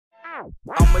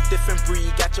I'm a different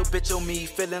breed, got your bitch on me,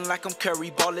 feeling like I'm Curry,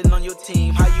 balling on your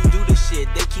team. How you do this shit?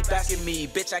 They keep asking me,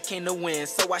 bitch, I came to win,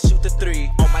 so I shoot the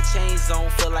 3. On my chain zone,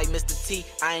 feel like Mr. T.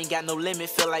 I ain't got no limit,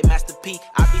 feel like Master P.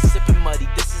 I be sipping muddy,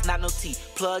 this is not no tea.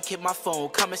 Plug hit my phone,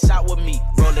 come and shot with me.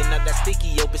 Rolling up that sticky,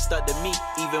 yo, bitch stuck to me.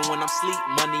 Even when I'm sleep,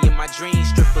 money in my dreams,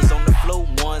 strippers on the floor,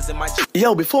 ones in my.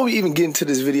 Yo, before we even get into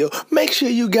this video, make sure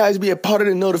you guys be a part of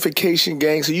the notification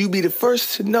gang so you be the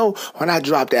first to know when I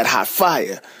drop that hot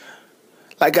fire.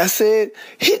 Like I said,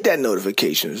 hit that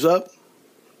notifications up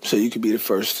so you can be the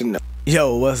first to know.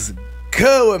 Yo, what's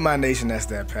good with my nation? That's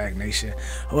that Pack Nation.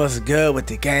 What's good with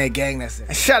the gang? That's it.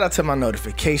 And shout out to my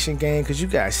notification gang because you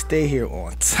guys stay here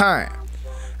on time.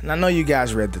 And I know you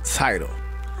guys read the title.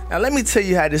 Now let me tell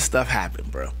you how this stuff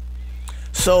happened, bro.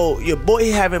 So your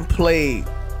boy haven't played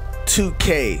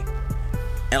 2K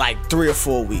in like 3 or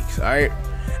 4 weeks, all right?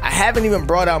 I haven't even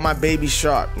brought out my baby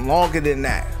Sharp longer than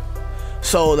that.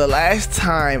 So the last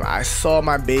time I saw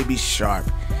my baby Sharp,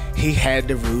 he had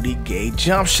the Rudy Gay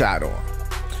Jumpshot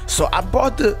on. So I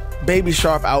brought the baby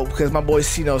Sharp out because my boy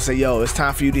Cino said, yo, it's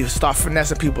time for you to start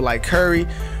finessing people like Curry.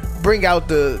 Bring out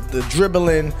the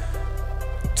dribbling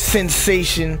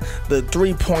sensation, the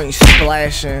 3-point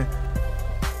splashing,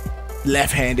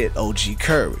 left-handed OG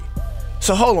Curry.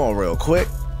 So hold on real quick.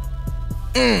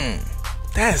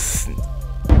 That's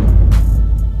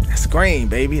green,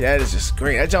 baby. That is just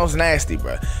green. That jump's nasty,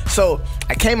 bro. So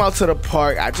I came out to the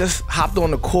park. I just hopped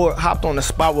on the court, hopped on the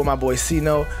spot with my boy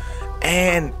Cino,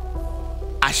 and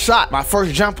I shot my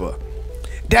first jumper.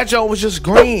 That jump was just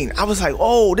green. I was like,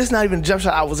 oh, this is not even a jump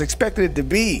shot I was expecting it to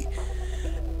be.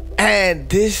 And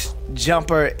this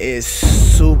jumper is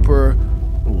super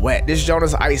wet. This jump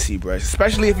is icy, bro.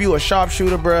 Especially if you a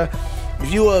sharpshooter, bro.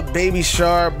 If you a baby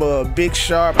Sharp, a big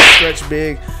Sharp, a stretch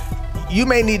big, you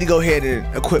may need to go ahead and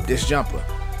equip this jumper.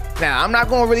 Now, I'm not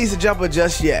going to release the jumper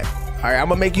just yet. All right, I'm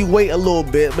going to make you wait a little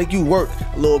bit, make you work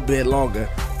a little bit longer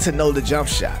to know the jump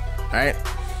shot. All right.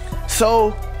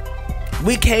 So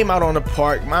we came out on the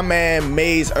park. My man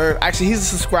Maze Earth, actually he's a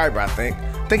subscriber, I think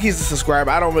he's a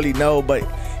subscriber. I don't really know, but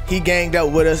he ganged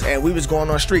up with us and we was going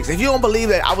on streaks. If you don't believe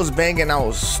that I was banging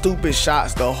out stupid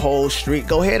shots the whole streak,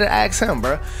 go ahead and ask him,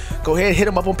 bro. Go ahead, hit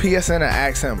him up on PSN and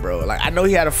ask him, bro. Like, I know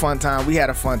he had a fun time. We had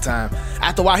a fun time.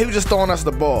 After a while, he was just throwing us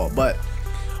the ball. But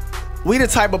we the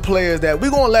type of players that we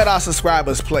gonna let our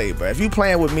subscribers play, bro. If you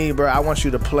playing with me, bro, I want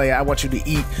you to play. I want you to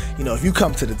eat. You know, if you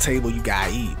come to the table, you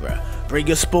gotta eat, bro. Bring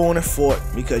your spoon and fork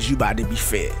because you about to be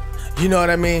fed. You know what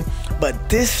I mean? But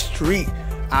this streak,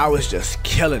 I was just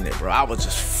killing it, bro. I was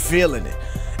just feeling it.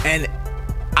 And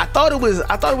I thought it was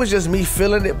just me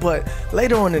feeling it, but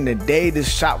later on in the day, this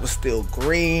shot was still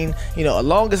green. You know, as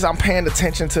long as I'm paying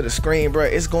attention to the screen, bro,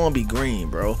 it's gonna be green,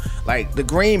 bro. Like, the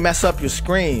green mess up your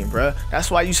screen, bro. That's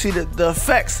why you see the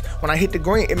effects. When I hit the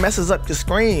green, it messes up your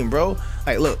screen, bro.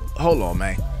 Like, look, hold on,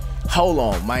 man. Hold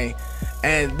on, man.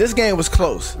 And this game was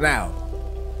close. Now,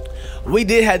 we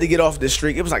did have to get off this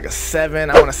streak. It was like a 7,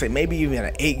 I want to say maybe even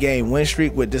an 8-game win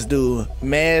streak with this dude,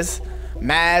 Maz,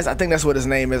 I think that's what his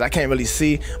name is. I can't really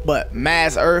see, but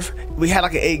Maz Earth. We had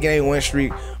like an 8-game win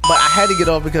streak, but I had to get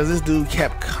off because this dude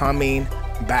kept coming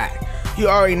back. You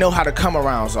already know how the come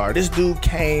arounds are. This dude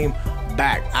came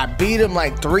back. I beat him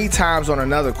like 3 times on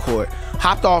another court.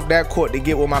 Hopped off that court to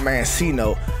get with my man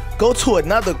Cino. Go to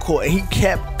another court and he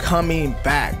kept coming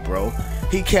back, bro.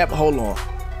 He kept, hold on.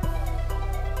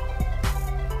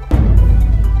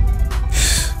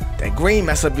 That green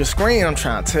mess up your screen, I'm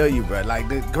trying to tell you, bro. Like,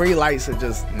 the green lights are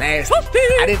just nasty.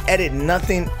 I didn't edit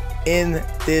nothing in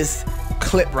this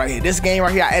clip right here. This game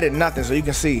right here, I edited nothing, so you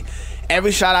can see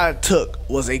every shot I took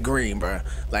was a green, bro.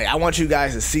 Like, I want you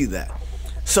guys to see that.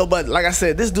 So, but like I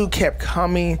said, this dude kept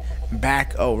coming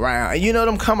back around. And you know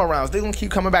them come arounds, they're gonna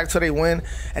keep coming back till they win,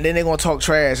 and then they're gonna talk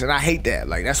trash, and I hate that.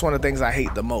 Like, that's one of the things I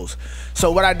hate the most.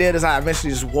 So what I did is I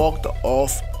eventually just walked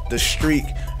off the streak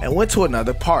and went to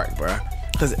another park, bro.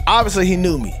 Because obviously he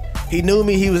knew me. He knew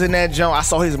me. He was in that jump. I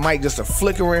saw his mic just a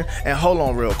flickering. And hold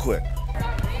on real quick.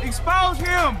 Expose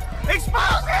him!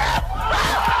 Expose him!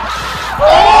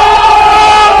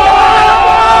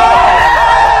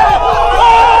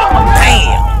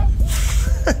 Damn!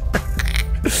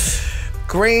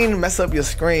 Green mess up your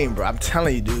screen, bro. I'm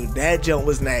telling you, dude. That jump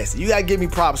was nasty. You gotta give me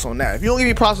props on that. If you don't give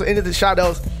me props for any of the shot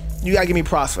outs, you gotta give me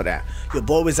props for that. Your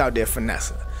boy was out there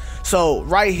finessing. So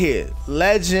right here,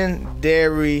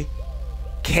 Legendary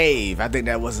Cave, I think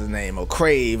that was his name, or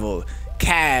Crave, or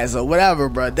Kaz, or whatever,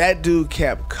 bro. That dude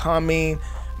kept coming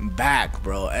back,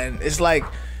 bro. And it's like,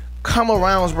 come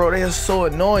arounds, bro, they are so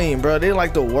annoying, bro. They're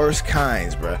like the worst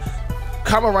kinds, bro.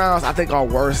 Come arounds, I think, are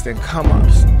worse than come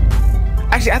ups.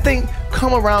 Actually, I think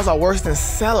come arounds are worse than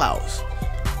sellouts.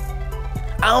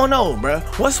 don't know, bro.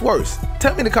 What's worse?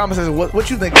 Tell me in the comment section what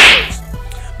you think is worse.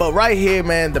 But right here,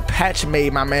 man, the patch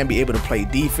made my man be able to play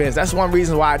defense. That's one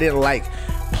reason why I didn't like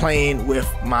playing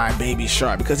with my baby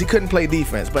shark, because he couldn't play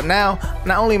defense. But now,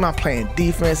 not only am I playing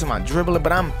defense and I'm dribbling,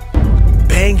 but I'm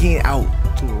banging out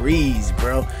threes,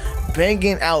 bro.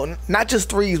 Banging out not just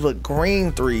threes, but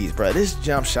green threes, bro. This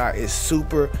jump shot is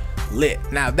super lit.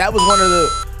 Now, that was one of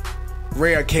the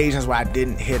rare occasions where I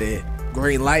didn't hit a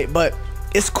green light, but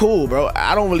it's cool, bro.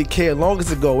 I don't really care as long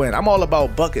as it go in. I'm all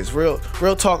about buckets. Real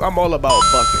talk, I'm all about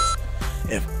buckets.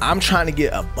 If I'm trying to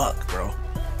get a buck, bro,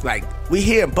 like we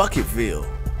here in Bucketville.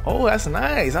 Oh, that's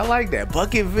nice. I like that.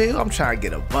 Bucketville. I'm trying to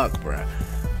get a buck, bro.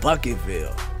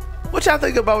 Bucketville. What y'all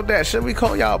think about that? Should we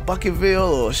call y'all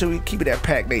Bucketville or should we keep it at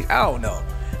Pack Nation? I don't know.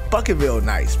 Bucketville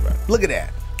nice, bro. Look at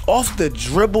that. Off the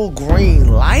dribble green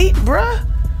light, bro.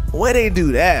 Where they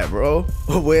do that, bro?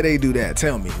 Where they do that?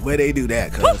 Tell me. Where they do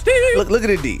that? Cause look at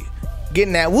the D.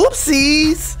 Getting that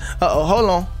whoopsies. Uh-oh, hold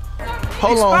on.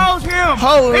 Hold on. Expose him.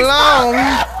 Hold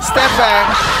on. Step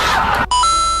back.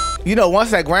 You know,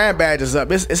 once that grand badge is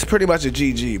up, it's pretty much a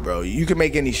GG, bro. You can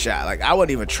make any shot. Like, I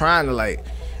wasn't even trying to, like,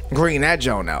 green that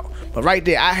joint out. But right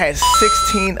there, I had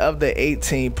 16 of the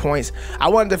 18 points. I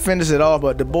wanted to finish it off,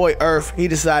 but the boy Earth, he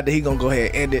decided that he gonna go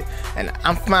ahead and end it. And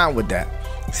I'm fine with that.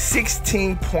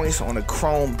 16 points on the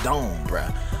chrome dome,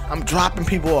 bruh. I'm dropping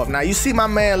people off. Now, you see my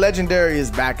man Legendary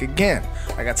is back again.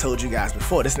 Like I told you guys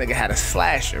before, this nigga had a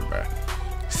slasher, bruh.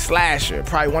 Slasher.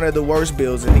 Probably one of the worst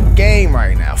builds in the game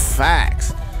right now.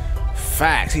 Facts.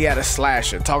 Facts. He had a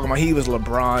slasher. Talking about he was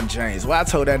LeBron James. Well, I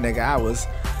told that nigga I was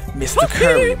Mr.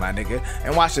 Curry, my nigga.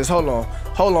 And watch this. Hold on.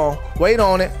 Hold on. Wait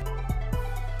on it.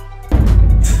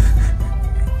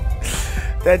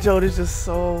 That joke is just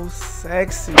so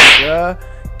sexy, bruh.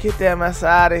 Get that mess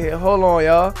out of here. Hold on,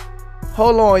 y'all.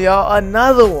 Hold on, y'all.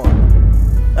 Another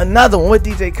one. Another one. What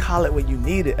DJ call it when you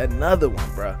need it? Another one,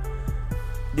 bruh.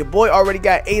 Your boy already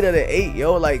got 8 of the 8,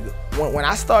 yo. Like, when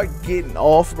I start getting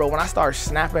off, bro, when I start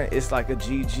snapping, it's like a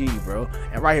GG, bro.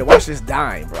 And right here, watch this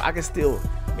dime, bro. I can still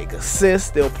make assists,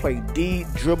 still play D,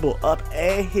 dribble up,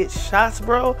 and hit shots,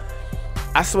 bro.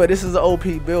 I swear, this is an OP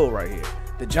build right here.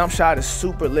 The jump shot is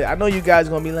super lit. I know you guys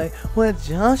gonna be like, what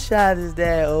jump shot is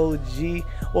that, OG?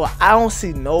 Well, I don't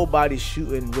see nobody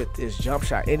shooting with this jump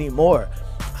shot anymore.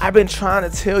 I've been trying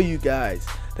to tell you guys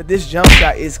that this jump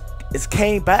shot it's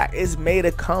came back. It's made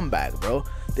a comeback, bro.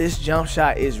 This jump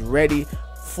shot is ready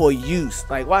for use.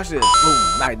 Like, watch this.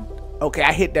 Boom. Like, okay,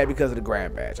 I hit that because of the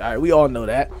grand badge. All right, we all know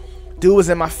that. Dude was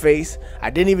in my face.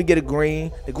 I didn't even get a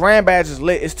green. The grand badge is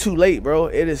lit. It's too late, bro.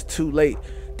 It is too late.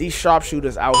 These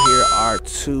sharpshooters out here are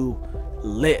too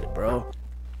lit, bro.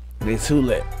 They too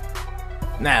lit.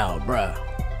 Now, bruh,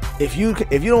 if you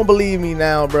don't believe me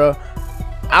now, bro,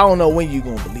 I don't know when you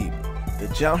gonna believe me. The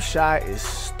jump shot is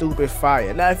stupid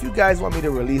fire. Now, if you guys want me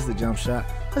to release the jump shot,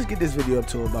 let's get this video up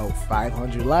to about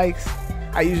 500 likes.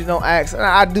 I usually don't ask, and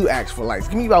I do ask for likes.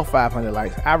 Give me about 500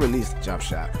 likes. I release the jump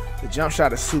shot. The jump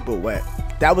shot is super wet.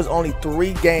 That was only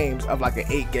 3 games of like an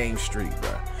 8-game streak,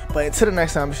 bro. But until the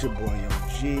next time, it's your boy, Yo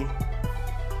G,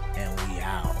 and we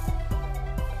out.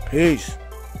 Peace.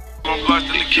 Talk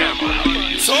to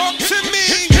me.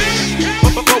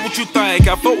 Fuck what you think.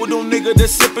 I fuck with them niggas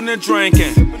that's sipping and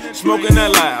drinking, smoking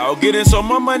that loud, getting so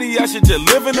much money I should just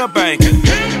live in a banking.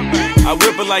 I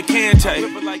whip it like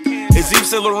Kante. It's Eve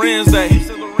St. Laurent's Day.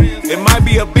 It might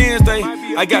be a Benz day.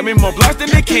 I got me more blocks than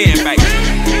they can back.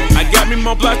 I got me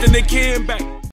more blocks than they can back.